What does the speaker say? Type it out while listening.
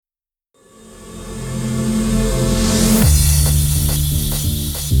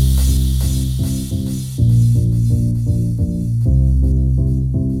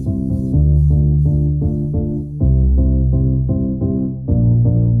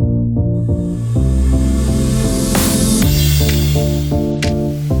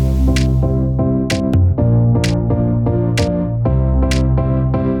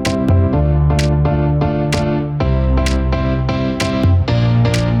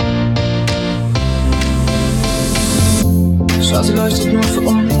Schau, sie leuchtet nur für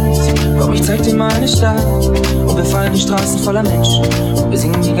uns. Komm, ich zeig dir meine Stadt. Und wir fallen die Straßen voller Menschen. Und wir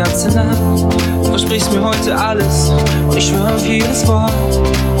singen die ganze Nacht. Du versprichst mir heute alles. Und ich schwöre auf jedes Wort.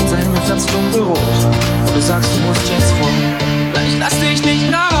 Unser Himmel tanzt dunkelrot. Und du sagst, du musst jetzt vor. Nein, ich lass dich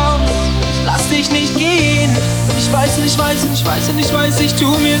nicht raus. Lass dich nicht gehen. Ich weiß, ich tu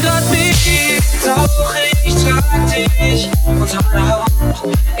mir grad weh. Tauche, ich trag dich unter meiner Haut.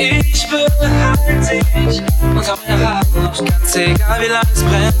 Ich behalte dich unter meiner Haut. Ganz egal, wie lange es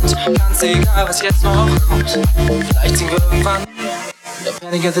brennt. Ganz egal, was jetzt noch kommt. Vielleicht singen wir irgendwann der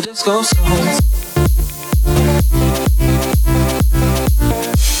Panic at the Disco Songs.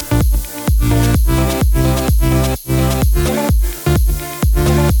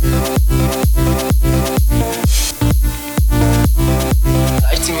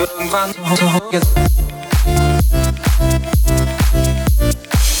 Irgendwann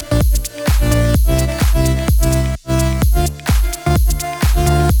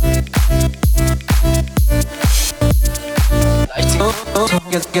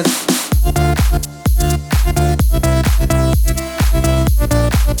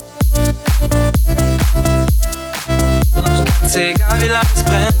ganz egal, wie lange es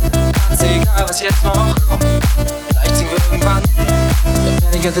brennt, ganz egal, was jetzt noch kommt. Vielleicht singen wir irgendwann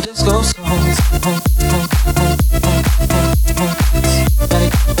Panic at the Disco Songs.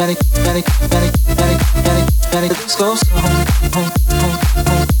 Panic at the Disco Songs.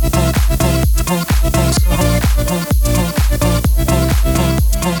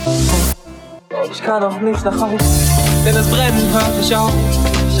 Ich kann auch nicht nach Hause, denn das Brennen hört nicht auf.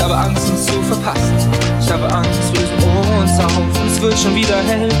 Ich habe Angst, uns zu verpassen. Ich habe Angst, wir lösen uns auf und es wird schon wieder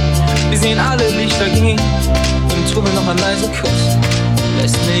hell. Wir sehen alle Lichter gehen. Im Trubel noch ein leiser Kuss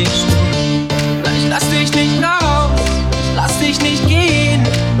lässt mich stehen. Nein, ich lass dich nicht raus, lass dich nicht gehen.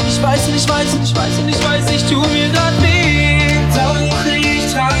 Ich weiß, ich tu mir grad weh. Tauche,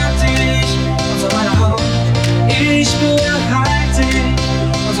 ich trag dich unter meiner Haut. Ich behalte dich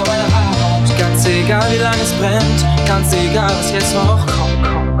unter meiner Haut. Ganz egal, wie lange es brennt, ganz egal, was jetzt noch kommt.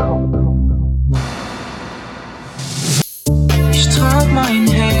 Ich trag mein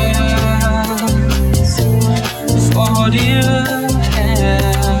Herz vor dir her.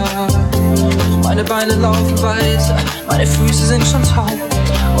 Meine Beine laufen weiter, meine Füße sind schon taub.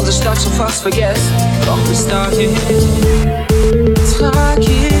 Unsere Stadt schon fast vergessen, doch bis dahin trag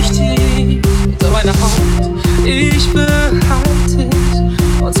ich dich unter meiner Haut. Ich behalte dich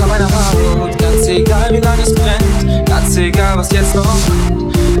unter meiner Haut. Ganz egal, wie lange es brennt, ganz egal, was jetzt noch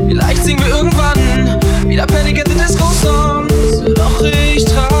kommt. Vielleicht singen wir irgendwann wieder Panic at the Disco Songs. Doch ich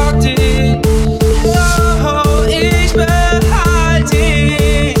trag dich, oh, ich behalte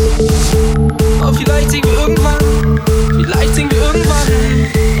dich. Oh, vielleicht singen wir irgendwann, vielleicht singen wir irgendwann,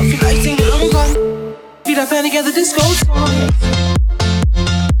 oh, vielleicht singen wir irgendwann wieder Panic at the Disco Songs.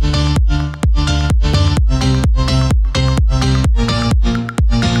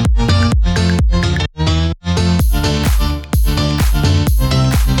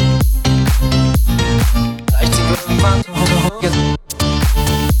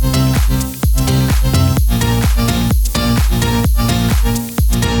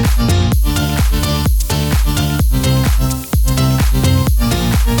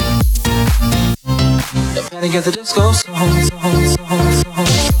 Panic at the Disco Songs.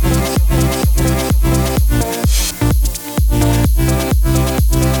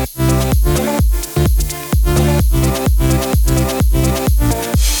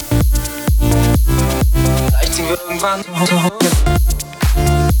 Vielleicht singen wir irgendwann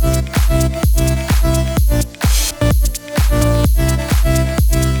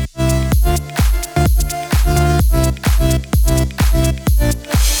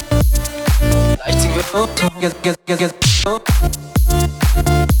get.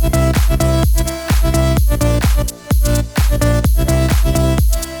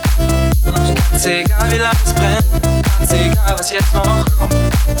 Ganz egal, wie lange es brennt, ganz egal, was jetzt noch kommt.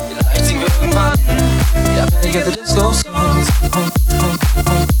 Vielleicht singen wir irgendwann wieder Panic at the Disco Songs.